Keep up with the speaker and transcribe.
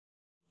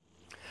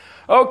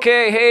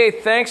Okay, hey,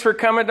 thanks for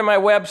coming to my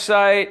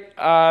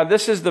website.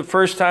 This is the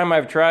first time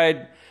I've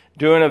tried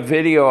doing a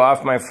video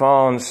off my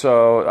phone,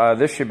 so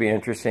this should be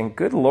interesting.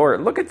 Good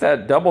Lord, look at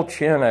that double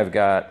chin I've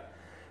got.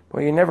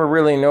 Well, you never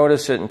really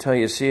notice it until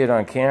you see it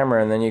on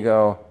camera, and then you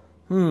go,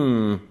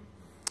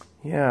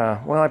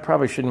 yeah, well, I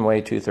probably shouldn't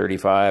weigh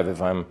 235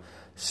 if I'm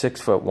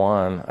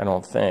 6'1", I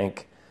don't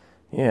think.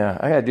 Yeah,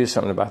 I gotta do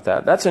something about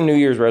that. That's a New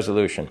Year's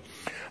resolution.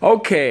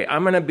 Okay,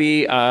 I'm gonna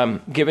be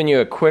giving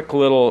you a quick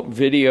little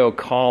video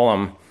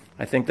column.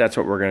 I think that's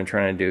what we're gonna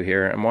try and do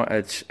here.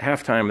 It's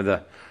halftime of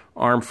the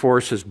Armed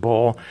Forces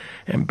Bowl,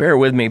 and bear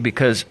with me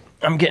because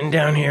I'm getting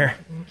down here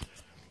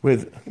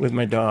with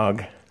my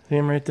dog. See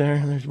him right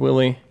there? There's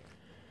Willie.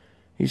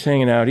 He's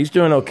hanging out. He's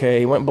doing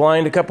okay. He went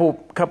blind a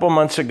couple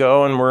months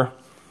ago, and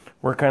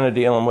we're kind of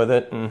dealing with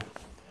it and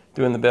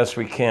doing the best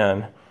we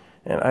can.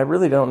 And I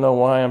really don't know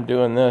why I'm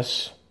doing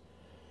this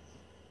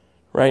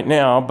right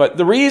now, but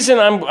the reason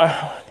I'm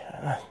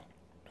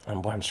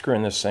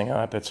screwing this thing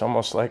up. It's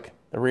almost like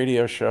the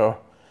radio show.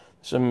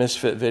 It's a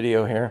misfit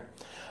video here.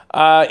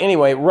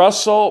 Anyway,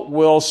 Russell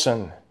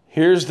Wilson.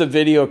 Here's the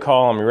video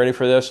column. You ready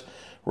for this?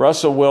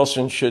 Russell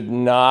Wilson should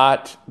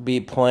not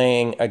be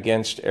playing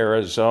against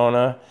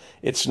Arizona.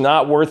 It's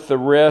not worth the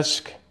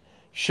risk.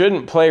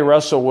 Shouldn't play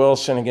Russell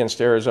Wilson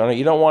against Arizona.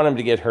 You don't want him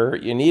to get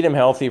hurt. You need him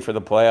healthy for the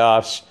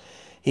playoffs.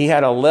 He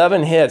had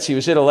 11 hits. He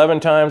was hit 11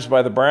 times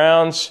by the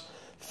Browns,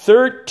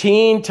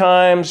 13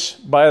 times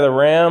by the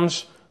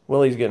Rams.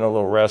 Willie's getting a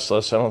little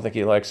restless. I don't think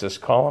he likes this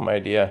column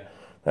idea.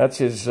 That's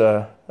his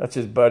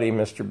buddy,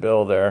 Mr.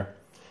 Bill there.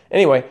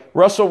 Anyway,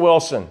 Russell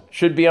Wilson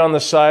should be on the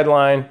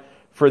sideline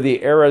for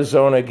the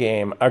Arizona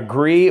game.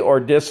 Agree or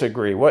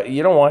disagree? What,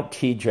 you don't want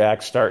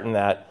T-Jack starting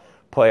that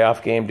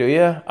playoff game, do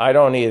you? I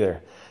don't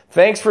either.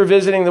 Thanks for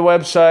visiting the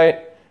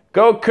website.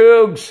 Go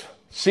Cougs.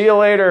 See you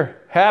later.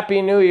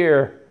 Happy New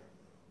Year.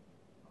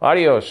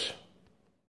 Adios.